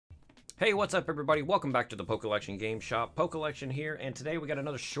Hey, what's up everybody? Welcome back to the Pokecollection Game Shop. Pokecollection here, and today we got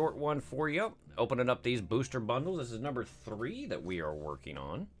another short one for you. Opening up these booster bundles. This is number 3 that we are working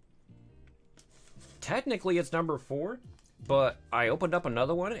on. Technically it's number 4, but I opened up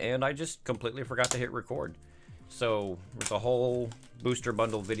another one and I just completely forgot to hit record. So there's a whole booster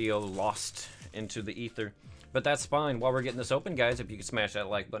bundle video lost into the ether. But that's fine. While we're getting this open, guys, if you could smash that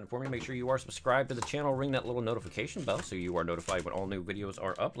like button for me, make sure you are subscribed to the channel, ring that little notification bell so you are notified when all new videos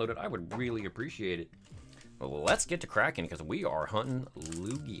are uploaded. I would really appreciate it. Well, let's get to cracking because we are hunting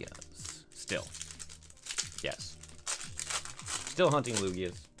Lugias. Still. Yes. Still hunting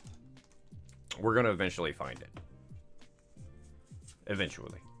Lugias. We're going to eventually find it.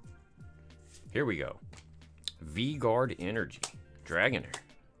 Eventually. Here we go. V-Guard Energy, Dragonair,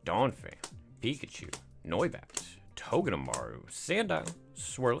 Dawnfang, Pikachu, Noibat, Togedemaru, Sandile,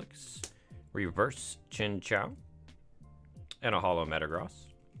 Swirlix, Reverse Chinchou, and a Holo Metagross.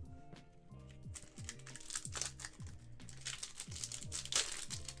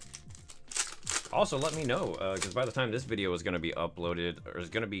 Also, let me know, because by the time this video is going to be uploaded, there's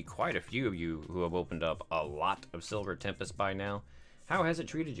going to be quite a few of you who have opened up a lot of Silver Tempest by now. How has it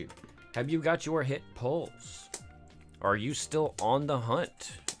treated you? Have you got your hit pulls? Are you still on the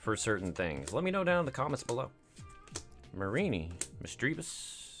hunt for certain things? Let me know down in the comments below. Marini,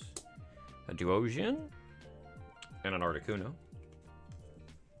 Misdreavus, a Duosion, and an Articuno.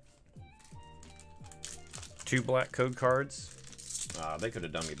 2 black code cards. They could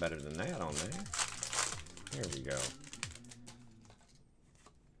have done me better than that on there. Here we go.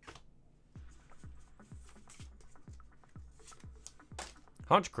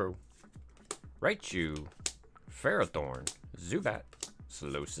 Honchkrow, Raichu, Ferrothorn, Zubat,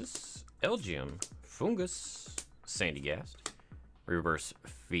 Solosis, Elgium, Fungus, Sandygast, Reverse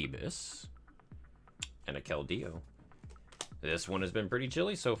Phoebus, and a Keldeo. This one has been pretty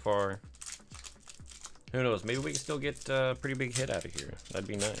chilly so far. Who knows, maybe we can still get a pretty big hit out of here. That'd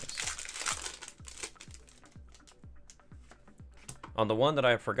be nice. On the one that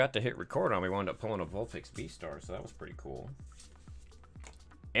I forgot to hit record on, we wound up pulling a Vulpix VStar, so that was pretty cool.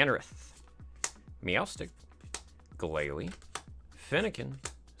 Anorith, Meowstic, Glalie, Fennekin,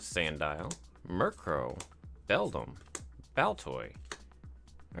 Sandile, Murkrow, Beldum, Baltoy.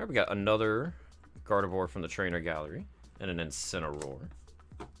 Alright, we got another Gardevoir from the Trainer Gallery, and an Incineroar.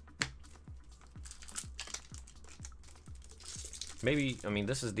 Maybe, I mean,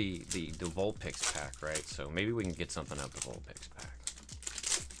 this is the Vulpix pack, right? So maybe we can get something out of the Vulpix pack.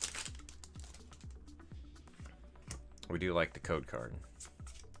 We do like the code card.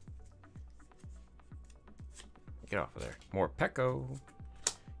 Get off of there. More Pecco.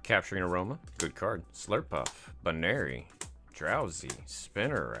 Capturing Aroma. Good card. Slurpuff. Baneri. Drowsy.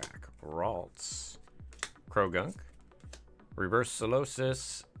 Spinnerack. Ralts. Krogunk. Reverse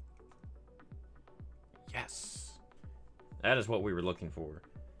Solosis. Yes. That is what we were looking for.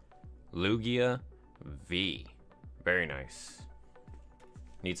 Lugia V. Very nice.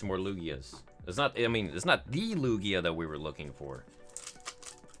 Need some more Lugias. It's not, I mean, it's not the Lugia that we were looking for.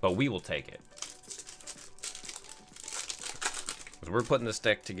 But we will take it. Because we're putting this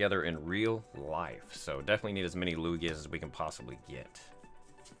deck together in real life. So definitely need as many Lugias as we can possibly get.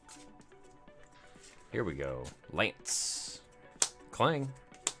 Here we go. Lance. Clang.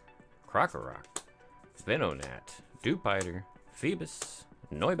 Krokorok. Venonat. Dewpider. Phoebus.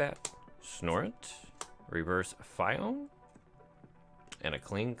 Noibat. Snorunt. Reverse Phione. And a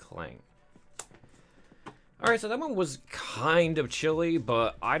Kling Clang. Alright, so that one was kind of chilly,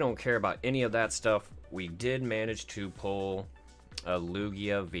 but I don't care about any of that stuff. We did manage to pull a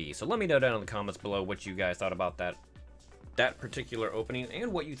Lugia V. So let me know down in the comments below what you guys thought about that particular opening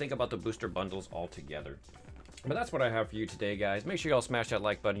and what you think about the booster bundles altogether. But that's what I have for you today, guys. Make sure y'all smash that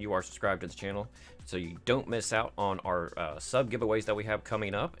like button. You are subscribed to the channel so you don't miss out on our sub giveaways that we have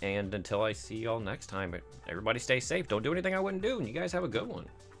coming up. And until I see y'all next time, everybody stay safe. Don't do anything I wouldn't do, and you guys have a good one.